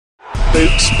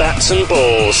Boots, Bats and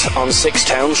Balls on Six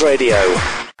Towns Radio.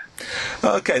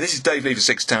 Okay, this is Dave Lee for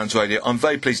Six Towns Radio. I'm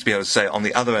very pleased to be able to say on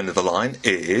the other end of the line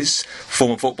is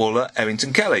former footballer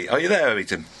Errington Kelly. Are you there,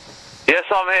 Errington? Yes,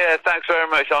 I'm here. Thanks very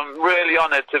much. I'm really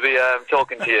honoured to be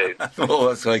talking to you. Oh,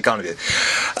 that's very kind of you.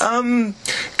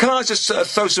 Can I just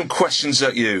throw some questions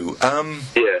at you?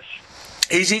 Yes.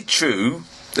 Is it true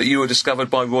that you were discovered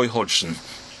by Roy Hodgson?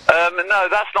 No,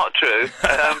 that's not true.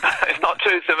 It's not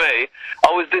true to me.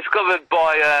 I was discovered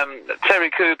by Terry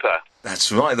Cooper.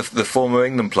 That's right, the former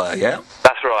England player, yeah?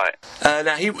 That's right.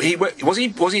 Now, was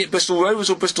he at Bristol Rovers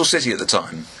or Bristol City at the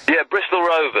time? Yeah, Bristol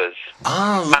Rovers.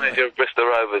 Ah, right. Manager of Bristol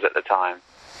Rovers at the time.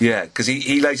 Yeah, because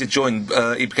he later joined,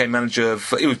 he became manager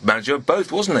of, he was manager of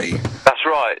both, wasn't he? That's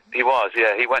right, he was,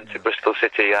 yeah. He went to Bristol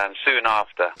City soon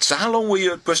after. So how long were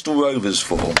you at Bristol Rovers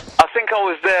for? I think I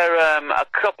was there a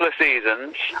couple of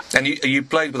seasons. And you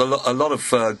played with a lot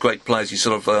of great players. You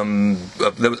sort of,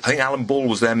 I think Alan Ball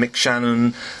was there, Mick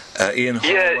Shannon, Ian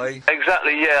Holloway. Yeah,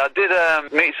 exactly, yeah. I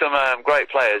did meet some great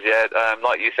players, yeah.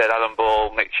 Like you said, Alan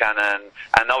Ball, Mick Shannon,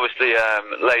 and obviously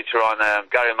later on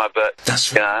Gary Mubbett.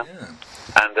 That's right, yeah.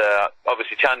 And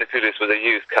obviously Chandler Pulis was a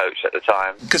youth coach at the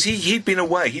time. Because he'd been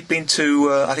away. He'd been to,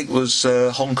 I think it was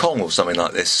Hong Kong or something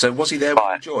like this. So was he there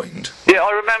when you joined? Yeah,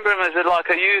 I remember him as like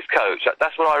a youth coach.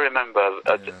 That's what I remember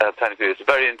of Tony Pulis. A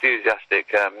very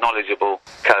enthusiastic, knowledgeable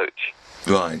coach.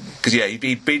 Right, because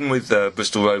he'd been with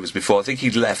Bristol Rovers before. I think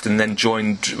he'd left and then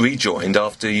rejoined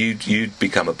after you'd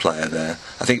become a player there.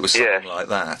 I think it was something like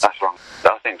that. That's wrong.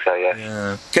 I think so, yeah.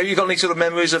 Yeah. Okay, you got any sort of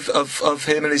memories of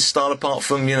him and his style apart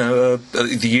from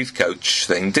the youth coach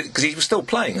thing? Because he was still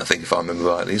playing, I think, if I remember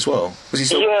rightly as well. Was he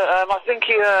still? Yeah, I think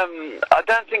he. I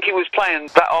don't think he was playing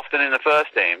that often in the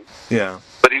first team. Yeah.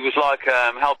 But he was like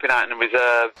helping out in the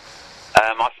reserve.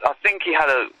 I think he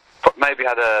had maybe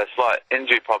had a slight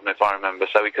injury problem, if I remember,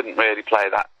 so he couldn't really play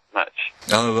that much.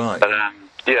 Oh, right. But,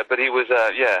 but he was,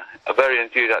 a very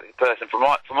enthusiastic person. From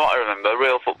what I remember, a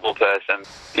real football person,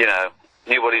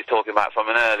 knew what he was talking about from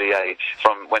an early age,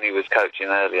 from when he was coaching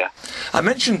earlier. I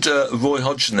mentioned Roy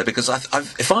Hodgson there because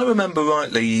if I remember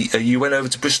rightly, you went over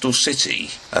to Bristol City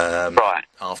right.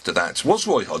 After that. Was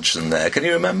Roy Hodgson there? Can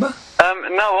you remember?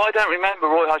 No, I don't remember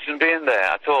Roy Hodgson being there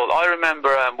at all. I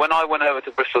remember when I went over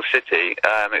to Bristol City,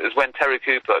 it was when Terry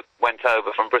Cooper went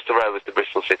over from Bristol Rovers to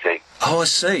Bristol City. Oh, I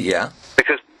see, yeah.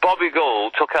 Because Bobby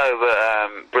Gould took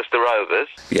over Bristol Rovers.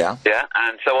 Yeah. Yeah,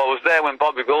 and so I was there when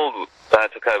Bobby Gould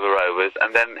took over Rovers,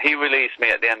 and then he released me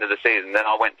at the end of the season. Then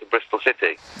I went to Bristol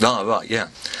City. Oh, right, yeah.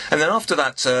 And then after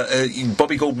that,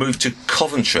 Bobby Gould moved to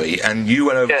Coventry, and you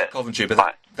went over to Coventry,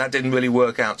 but that didn't really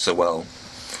work out so well.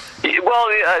 Well,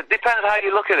 it depends how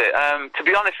you look at it. To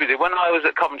be honest with you, when I was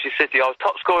at Coventry City, I was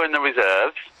top scorer in the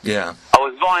reserves. Yeah. I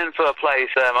was vying for a place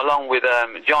along with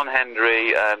John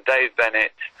Hendry, Dave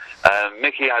Bennett,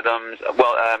 Mickey Adams,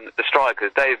 the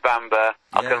strikers, Dave Bamber,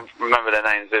 I can remember their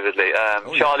names vividly.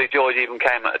 Charlie George even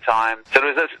came at a time. So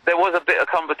there was a bit of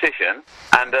competition,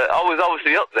 and I was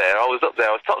obviously up there. I was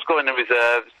top scorer in the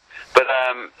reserves. But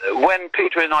when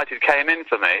Peterborough United came in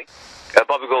for me,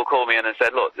 Bobby Gould called me in and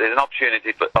said, look, there's an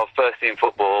opportunity of first-team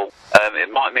football. It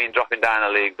might mean dropping down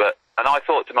a league, and I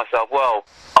thought to myself, well,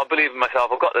 I believe in myself.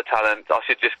 I've got the talent. I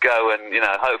should just go and,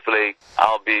 hopefully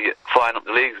I'll be flying up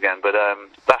the leagues again. But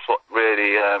that's what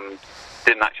really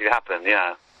didn't actually happen,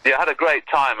 Yeah, I had a great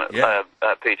time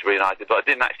at Peterborough United, but I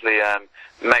didn't actually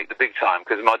make the big time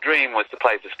because my dream was to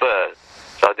play for Spurs.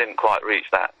 So I didn't quite reach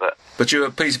that, but you were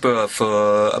at Peterborough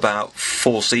for about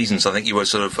 4 seasons. I think you were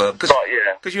sort of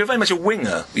because you were very much a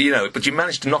winger, But you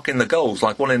managed to knock in the goals,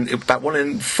 like one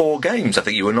in 4 games. I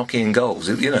think you were knocking in goals,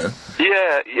 Yeah,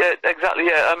 exactly.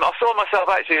 Yeah, I saw myself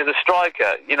actually as a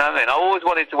striker. You know what I mean? I always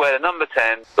wanted to wear the number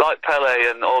 10, like Pele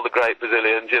and all the great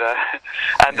Brazilians.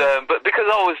 And but because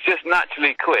I was just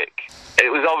naturally quick,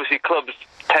 it was obviously clubs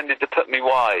tended to put me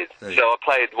wide, so I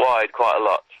played wide quite a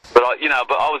lot. But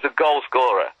I was a goal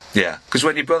scorer. Yeah, because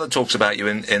when your brother talks about you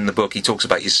in the book, he talks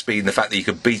about your speed and the fact that you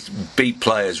could beat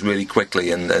players really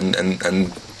quickly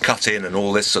and cut in and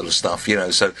all this sort of stuff.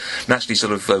 So naturally,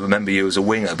 sort of remember you as a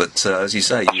winger. But as you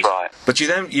say, that's right. But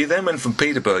you then went from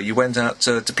Peterborough. You went out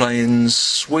to play in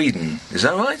Sweden. Is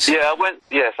that right? Yeah, I went.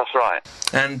 Yes, that's right.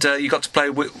 And you got to play.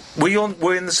 Were you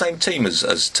in the same team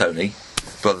as Tony?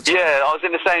 Yeah, I was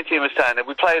in the same team as Tony.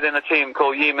 We played in a team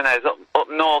called Jimenez up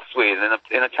north Sweden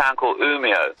in a town called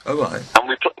Umeå. Oh, right. And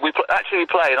we actually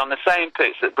played on the same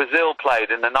pitch that Brazil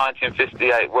played in the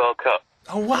 1958 World Cup.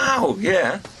 Oh, wow,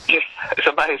 yeah. It's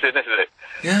amazing, isn't it?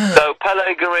 Yeah. So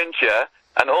Pele, Garincha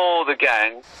and all the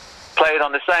gang played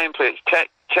on the same pitch,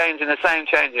 changed in the same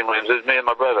changing rooms as me and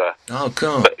my brother. Oh,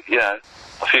 God. But, you know,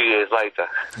 a few years later.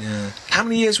 Yeah. How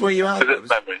many years were you out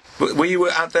there? Were you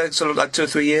out there sort of like 2 or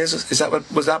 3 years? Is that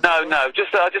what was that? No.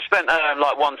 I just spent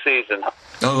like one season.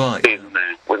 Oh, right. Season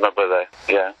there with my brother.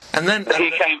 Yeah. And then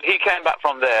he came back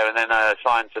from there and then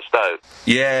signed for Stoke.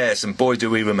 Yes, and boy, do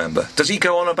we remember. Does he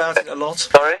go on about it a lot?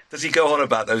 Sorry? Does he go on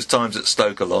about those times at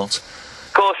Stoke a lot?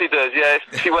 Of course he does. Yeah,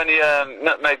 especially when he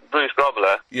nutmegged Bruce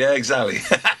Grobbler. Yeah, exactly.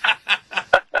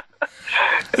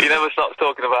 He never stops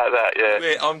talking about that,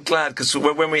 yeah. I'm glad, because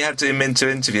when we had him in to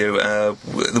interview,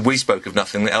 we spoke of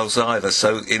nothing else either,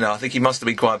 so, you know, I think he must have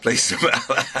been quite pleased about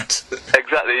that.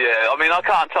 Exactly, yeah. I mean, I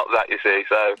can't top that, you see,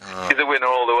 so he's a winner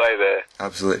all the way there.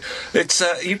 Absolutely. It's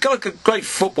you've got a great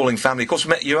footballing family. Of course, we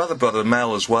met your other brother,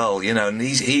 Mel, as well, you know, and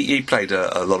he played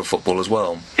a lot of football as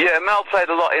well. Yeah, Mel played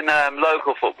a lot in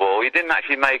local football. He didn't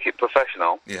actually make it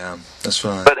professional. Yeah, that's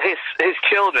right. But his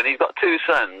children, he's got 2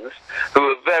 sons who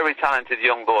are very talented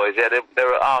young boys. Yeah,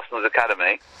 they're at Arsenal's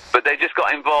academy, but they just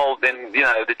got involved in, you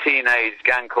know, the teenage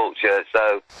gang culture.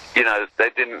 So, you know, they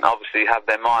didn't obviously have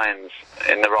their minds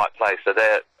in the right place. So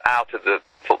they're out of the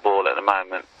football at the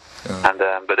moment,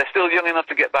 and but they're still young enough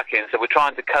to get back in. So we're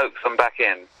trying to coax them back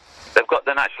in. They've got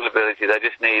the natural ability. They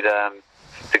just need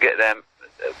to get their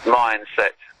minds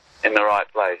set in the right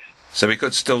place. So we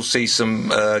could still see some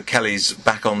Kellys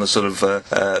back on the sort of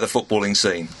the footballing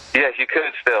scene. Yes, you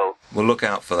could still. We'll look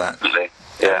out for that.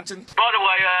 Yeah. Errington? By the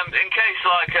way, in case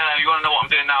you want to know what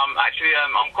I'm doing now, I'm actually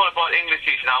I'm qualified English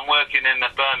teacher now. I'm working in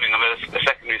Birmingham at a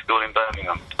secondary school in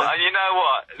Birmingham. You know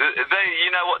what?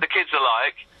 You know what the kids are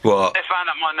like. What? They found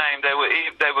out my name. They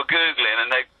were googling,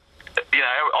 and you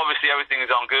know, obviously everything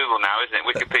is on Google now, isn't it?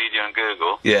 Wikipedia and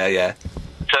Google. Yeah, yeah.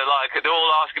 So, like, they're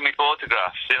all asking me for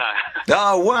autographs, you know.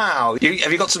 Oh, wow.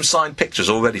 Have you got some signed pictures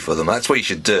already for them? That's what you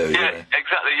should do. Yeah,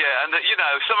 exactly, yeah. And, you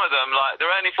know, some of them, like,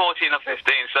 they're only 14 or 15,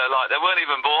 so, like, they weren't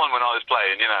even born when I was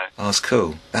playing, you know. Oh, that's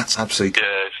cool. That's absolutely cool.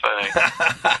 Yeah, it's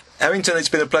funny. Errington, it's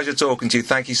been a pleasure talking to you.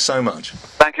 Thank you so much.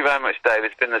 Thank you very much, Dave.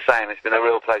 It's been the same. It's been a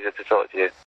real pleasure to talk to you.